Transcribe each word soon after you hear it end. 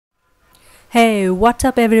Hey, what's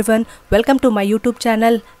up everyone? Welcome to my YouTube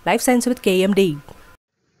channel Life Science with KMD.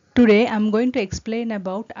 Today I'm going to explain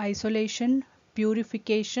about isolation,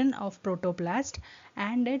 purification of protoplast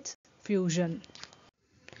and its fusion.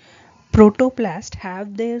 Protoplast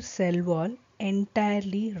have their cell wall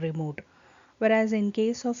entirely removed, whereas in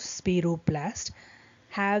case of spiroplast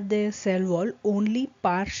have their cell wall only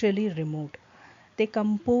partially removed. The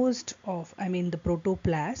protoplast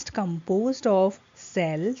composed of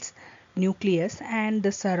cells, nucleus and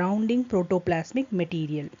the surrounding protoplasmic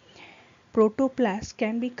material. Protoplast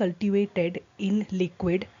can be cultivated in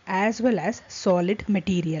liquid as well as solid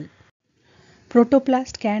material.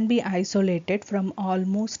 Protoplast can be isolated from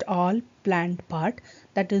almost all plant part,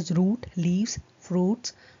 that is root, leaves,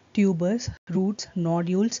 fruits, tubers, roots,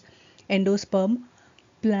 nodules, endosperm,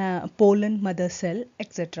 pollen mother cell,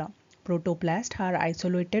 etc. Protoplast are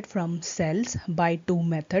isolated from cells by two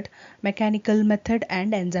methods: mechanical method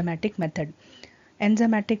and enzymatic method.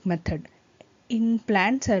 Enzymatic method. In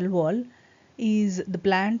plant cell wall is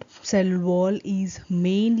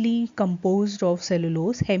mainly composed of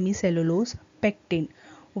cellulose, hemicellulose, pectin,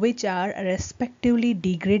 which are respectively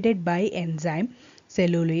degraded by enzyme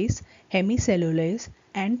cellulase, hemicellulase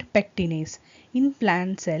and pectinase. In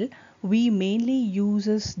plant cell, we mainly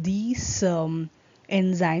uses these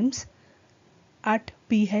enzymes at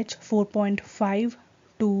pH 4.5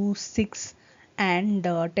 to 6 and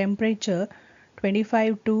temperature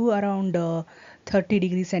 25 to around 30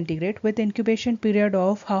 degrees centigrade with incubation period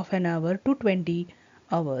of half an hour to 20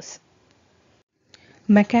 hours.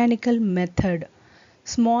 Mechanical method.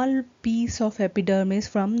 Small piece of epidermis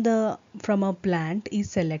from a plant is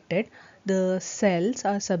selected. The cells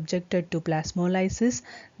are subjected to plasmolysis.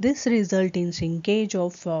 This results in shrinkage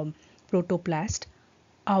of protoplast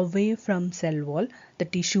away from cell wall. The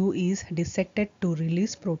tissue is dissected to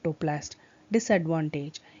release protoplast.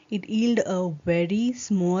 Disadvantage: it yields a very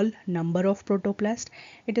small number of protoplast.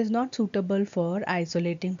 It is not suitable for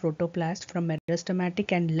isolating protoplast from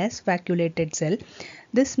meristematic and less vacuolated cell.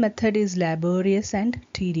 This method is laborious and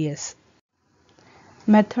tedious.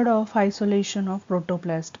 Method of isolation of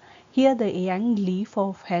protoplast. Here the young leaf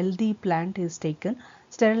of healthy plant is taken,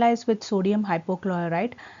 sterilized with sodium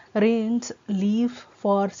hypochlorite, rinse leaf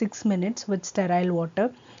for 6 minutes with sterile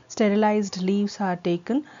water. Sterilized leaves are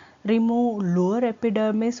taken, remove lower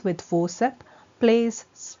epidermis with forceps, place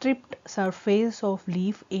stripped surface of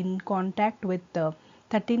leaf in contact with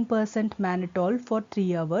 13% mannitol for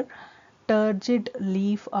 3 hours. Turgid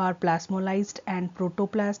leaf are plasmolysed and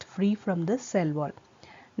protoplast free from the cell wall.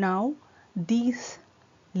 Now these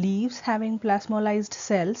leaves having plasmolysed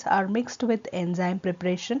cells are mixed with enzyme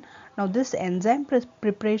preparation. Now this enzyme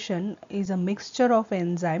preparation is a mixture of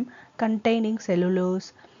enzyme containing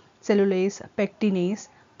cellulose, pectinase,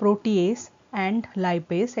 protease and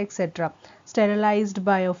lipase, etc. sterilized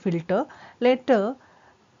by a filter. Later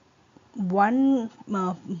one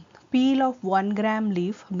peel of 1 gram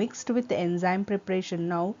leaf mixed with enzyme preparation.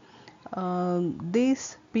 Now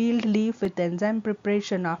this peeled leaf with enzyme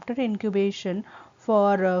preparation after incubation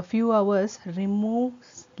for a few hours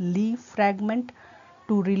removes leaf fragment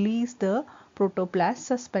to release the protoplast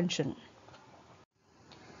suspension.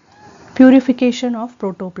 Purification of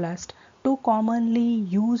protoplast. Two commonly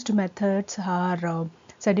used methods are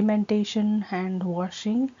sedimentation and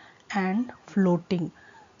washing and floating.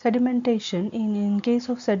 Sedimentation. In case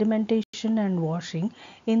of sedimentation and washing,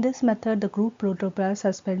 in this method the crude protoplast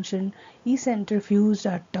suspension is centrifuged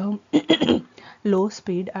at low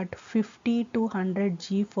speed at 50 to 100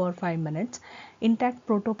 G for 5 minutes. Intact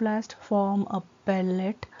protoplast form a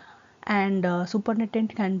pellet and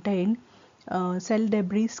supernatant contain cell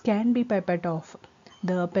debris can be pipette off.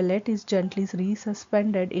 The pellet is gently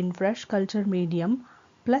resuspended in fresh culture medium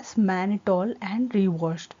plus mannitol and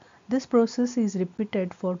rewashed. This process is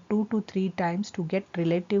repeated for 2 to 3 times to get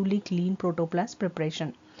relatively clean protoplast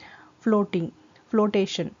preparation.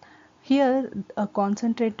 Flotation. Here a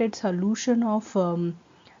concentrated solution of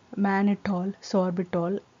mannitol,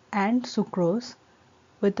 sorbitol and sucrose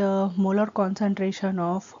with a molar concentration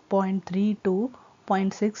of 0.3 to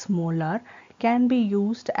 0.6 molar can be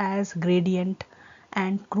used as gradient,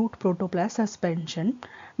 and crude protoplast suspension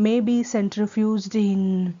may be centrifuged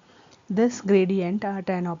in this gradient at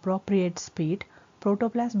an appropriate speed.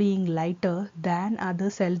 Protoplast being lighter than other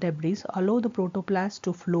cell debris allow the protoplast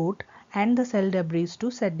to float and the cell debris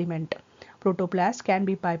to sediment. Protoplast can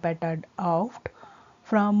be pipetted out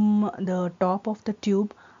from the top of the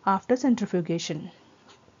tube after centrifugation.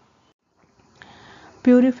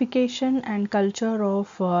 Purification and culture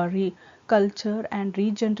and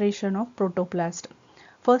regeneration of protoplast.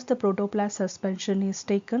 First, the protoplast suspension is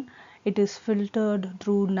taken. It is filtered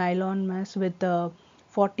through nylon mesh with a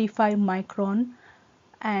 45 micron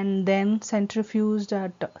and then centrifuged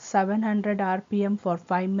at 700 rpm for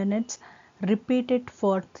 5 minutes. Repeat it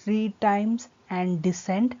for 3 times and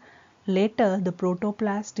descend. Later, the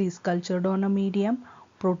protoplast is cultured on a medium.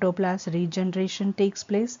 Protoplast regeneration takes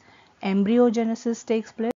place, embryogenesis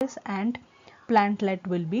takes place, and plantlet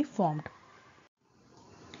will be formed.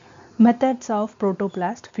 Methods of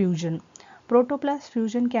protoplast fusion. Protoplast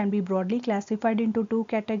fusion can be broadly classified into 2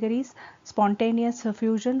 categories: spontaneous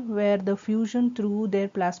fusion, where the fusion through their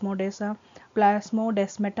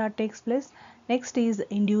plasmodesmata takes place. Next is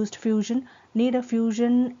induced fusion, need a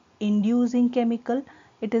fusion inducing chemical.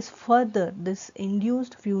 This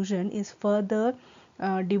induced fusion is further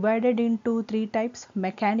divided into 3 types: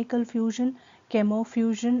 mechanical fusion,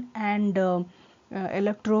 chemofusion, and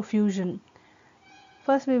electrofusion.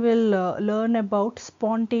 First, we will learn about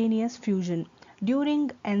spontaneous fusion. During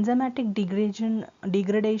enzymatic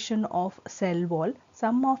degradation of cell wall,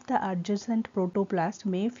 some of the adjacent protoplast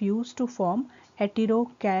may fuse to form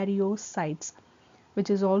heterokaryocytes, which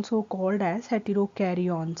is also called as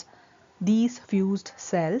heterokaryons. These fused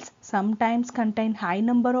cells sometimes contain high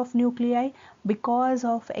number of nuclei because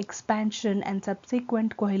of expansion and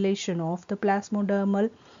subsequent coagulation of the plasmodermal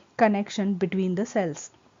connection between the cells.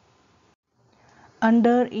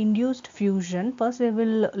 Under induced fusion, first we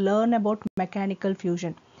will learn about mechanical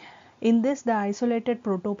fusion. In this, the isolated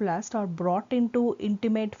protoplasts are brought into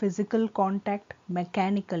intimate physical contact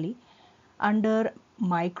mechanically under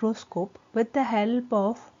microscope with the help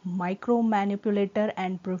of micromanipulator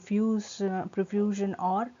and perfusion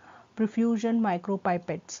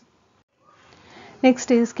micropipettes.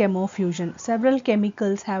 Next is chemofusion. Several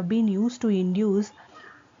chemicals have been used to induce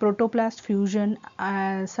protoplast fusion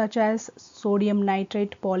such as sodium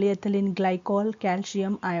nitrate, polyethylene glycol,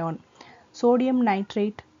 calcium ion. Sodium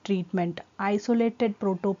nitrate treatment. Isolated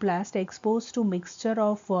protoplast exposed to mixture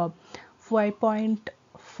of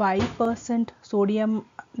 5.5% sodium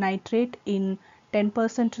nitrate in 10%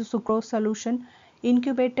 sucrose solution.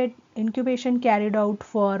 Incubation carried out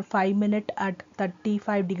for 5 minutes at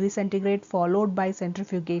 35 degrees centigrade followed by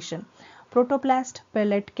centrifugation. Protoplast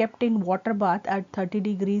pellet kept in water bath at 30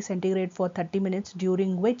 degrees centigrade for 30 minutes,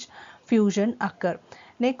 during which fusion occur.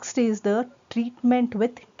 Next is the treatment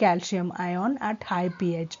with calcium ion at high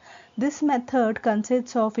pH. This method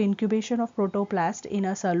consists of incubation of protoplast in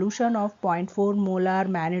a solution of 0.4 molar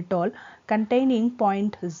mannitol containing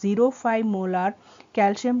 0.05 molar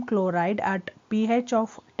calcium chloride at pH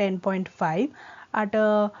of 10.5 at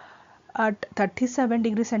 37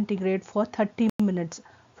 degrees centigrade for 30 minutes.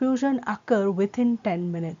 Fusion occur within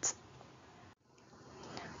 10 minutes.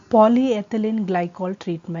 Polyethylene glycol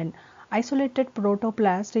treatment. Isolated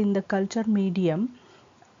protoplast in the culture medium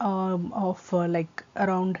of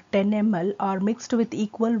around 10 ml are mixed with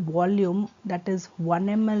equal volume, that is 1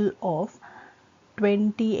 ml of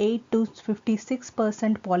 28 to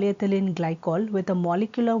 56% polyethylene glycol with a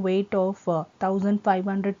molecular weight of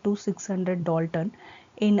 1500 to 600 Dalton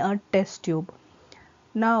in a test tube.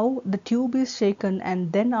 Now the tube is shaken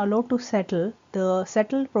and then allowed to settle. The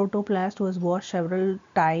settled protoplast was washed several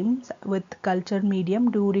times with culture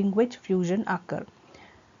medium, during which fusion occur.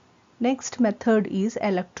 Next method is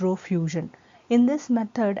electrofusion. In this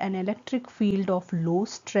method, an electric field of low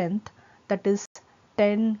strength, that is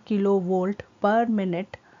 10 kilovolt per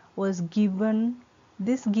minute, was given.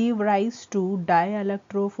 This gave rise to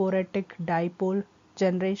dielectrophoretic dipole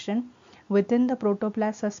generation within the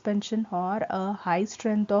protoplast suspension, or a high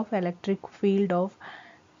strength of electric field of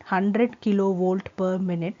 100 kilovolt per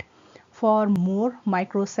minute for more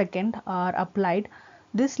microsecond are applied.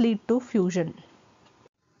 This lead to fusion.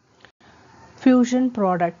 Fusion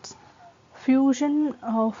products. Fusion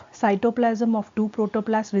of cytoplasm of two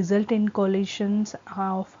protoplasts result in coalescence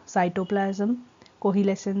of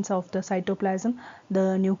the cytoplasm.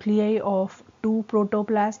 The nuclei of two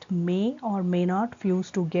protoplasts may or may not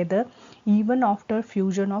fuse together even after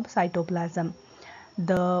fusion of cytoplasm.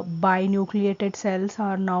 The binucleated cells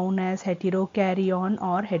are known as heterokaryon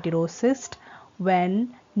or heterocyst.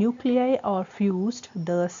 When nuclei are fused,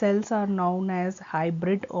 the cells are known as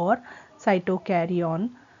hybrid or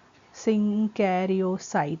cytokaryon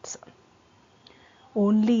synkaryocytes.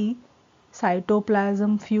 Only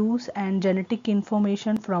cytoplasm fuse and genetic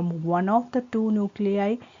information from one of the two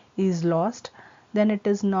nuclei is lost. Then it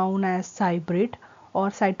is known as cybrid or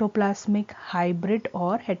cytoplasmic hybrid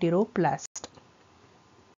or heteroplast.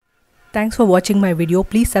 Thanks for watching my video.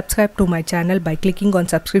 Please subscribe to my channel by clicking on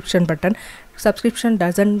subscription button. Subscription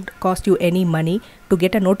doesn't cost you any money. To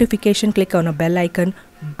get a notification, click on a bell icon.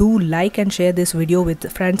 Do like and share this video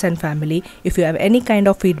with friends and family. If you have any kind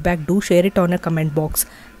of feedback, do share it on a comment box.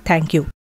 Thank you.